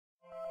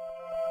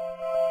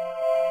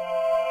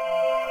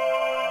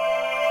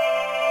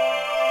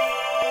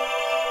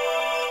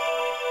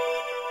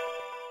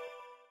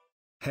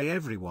Hey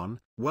everyone,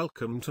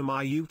 welcome to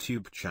my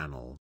YouTube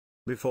channel.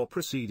 Before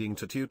proceeding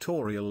to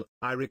tutorial,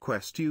 I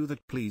request you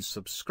that please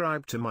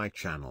subscribe to my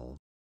channel.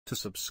 To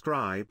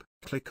subscribe,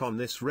 click on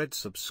this red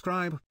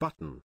subscribe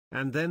button,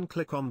 and then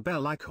click on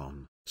bell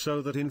icon,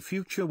 so that in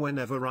future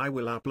whenever I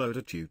will upload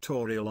a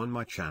tutorial on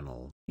my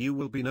channel, you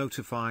will be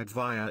notified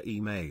via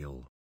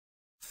email.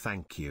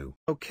 Thank you.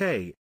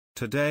 Okay,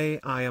 today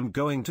I am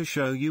going to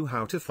show you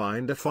how to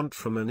find a font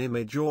from an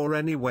image or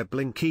any web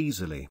link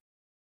easily.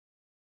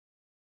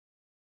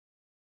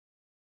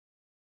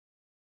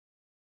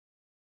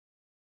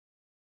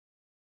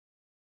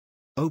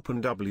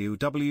 Open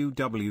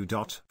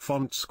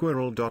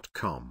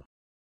www.fontsquirrel.com.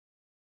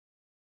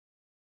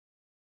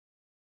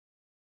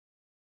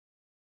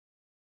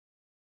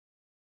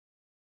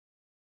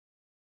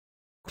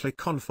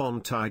 Click on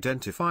Font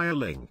Identifier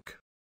link.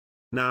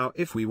 Now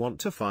if we want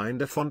to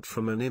find a font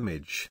from an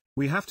image,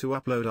 we have to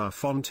upload our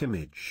font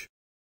image.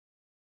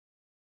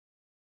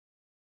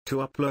 To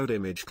upload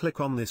image, click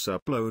on this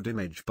Upload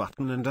Image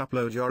button and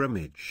upload your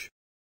image.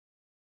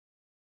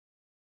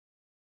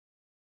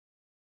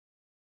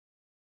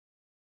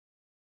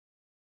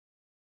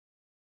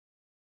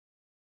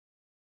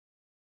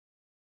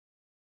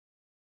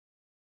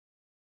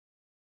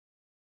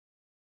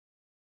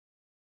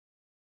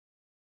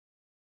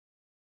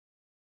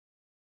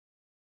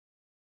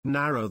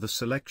 Narrow the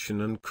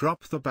selection and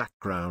crop the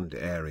background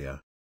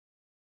area.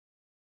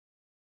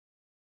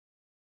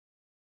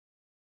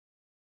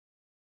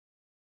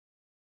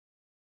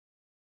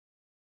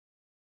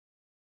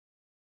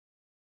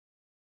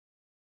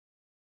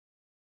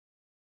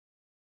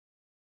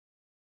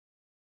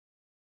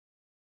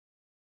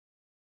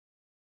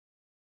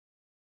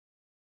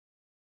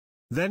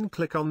 Then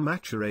click on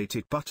Maturate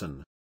It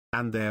button,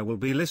 and there will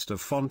be a list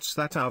of fonts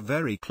that are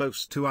very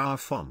close to our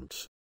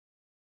font.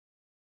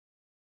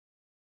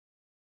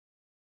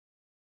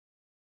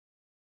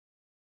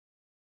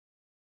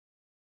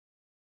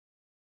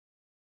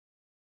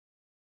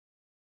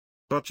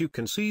 But you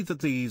can see that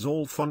these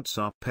all fonts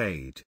are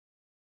paid.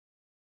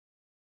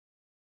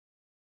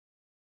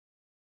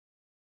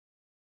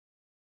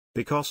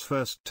 Because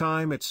first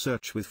time it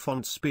search with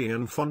FontSpring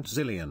and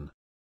FontZillion.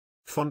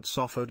 Fonts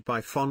offered by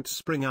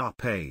FontSpring are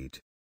paid.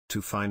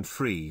 To find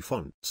free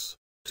fonts,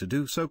 to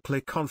do so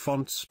click on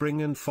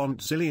FontSpring and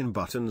FontZillion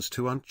buttons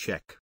to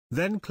uncheck,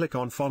 then click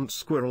on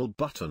FontSquirrel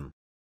button.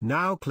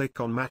 Now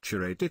click on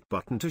Maturate It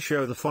button to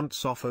show the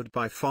fonts offered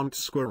by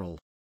FontSquirrel.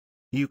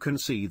 You can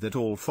see that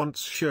all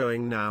fonts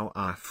showing now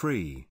are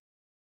free.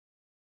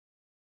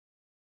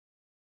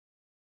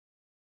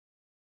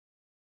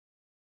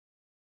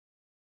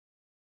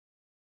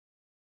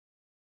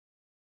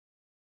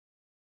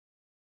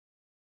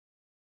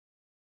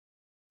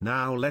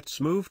 Now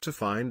let's move to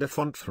find a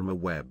font from a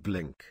web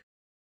link.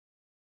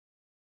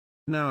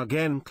 Now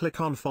again click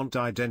on Font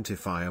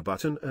Identifier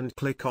button and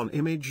click on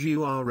Image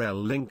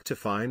URL link to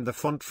find the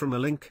font from a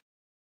link.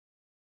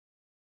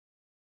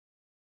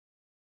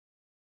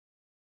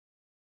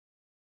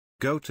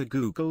 Go to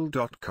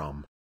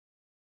google.com.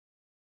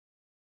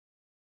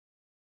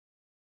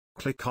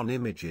 Click on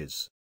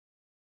Images.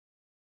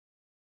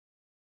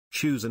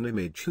 Choose an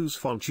image whose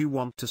font you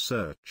want to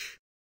search.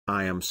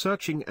 I am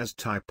searching as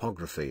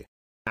typography,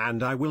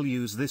 and I will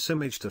use this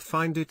image to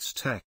find its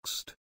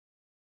text.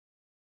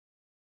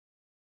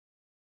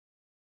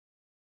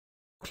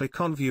 Click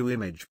on View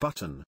Image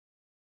button.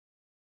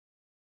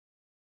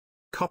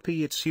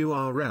 Copy its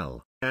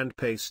URL, and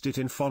paste it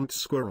in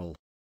FontSquirrel.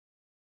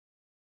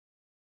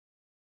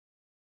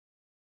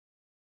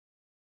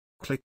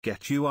 Click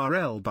Get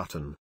URL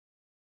button.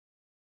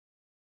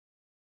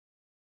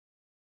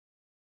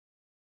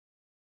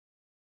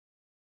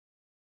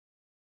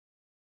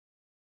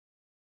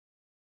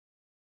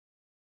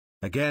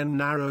 Again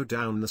narrow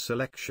down the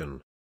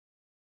selection.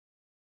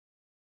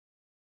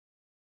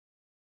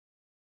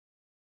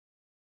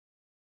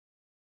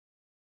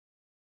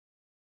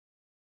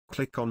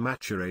 Click on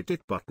Maturate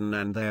It button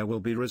and there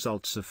will be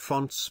results of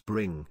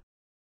FontSpring.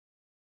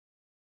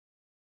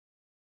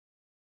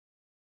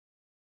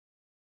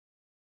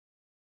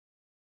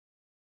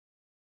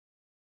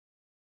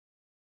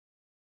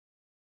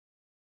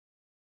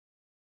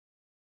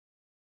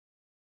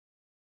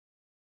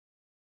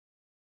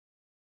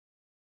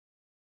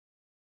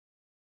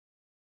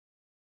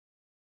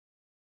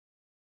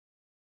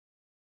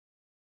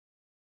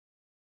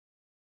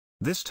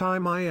 This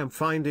time I am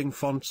finding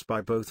fonts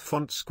by both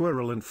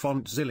FontSquirrel and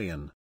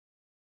FontZillion.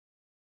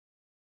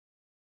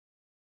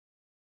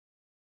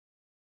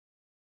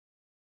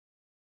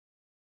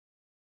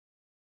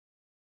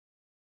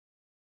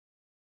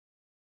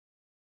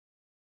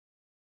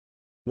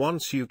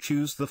 Once you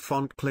choose the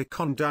font, click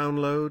on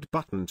Download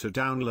button to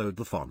download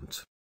the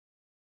font.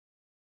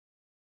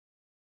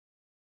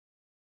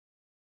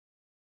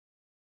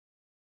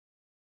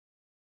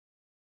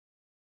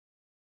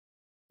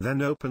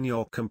 Then open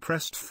your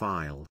compressed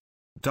file.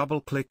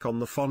 Double-click on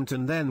the font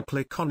and then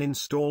click on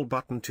Install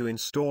button to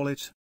install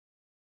it.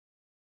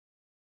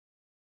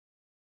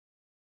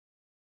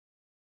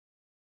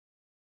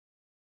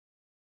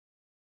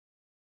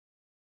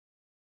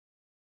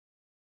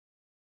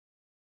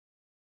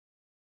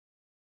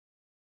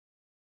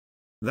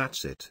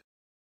 That's it.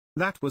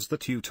 That was the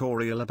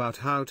tutorial about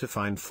how to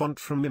find font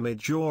from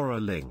image or a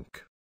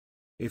link.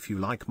 If you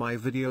like my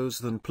videos,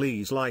 then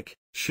please like,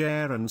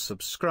 share and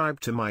subscribe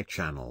to my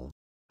channel.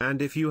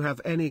 And if you have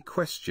any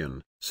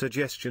question,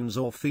 suggestions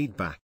or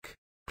feedback,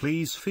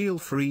 please feel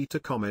free to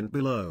comment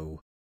below.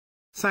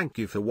 Thank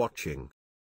you for watching.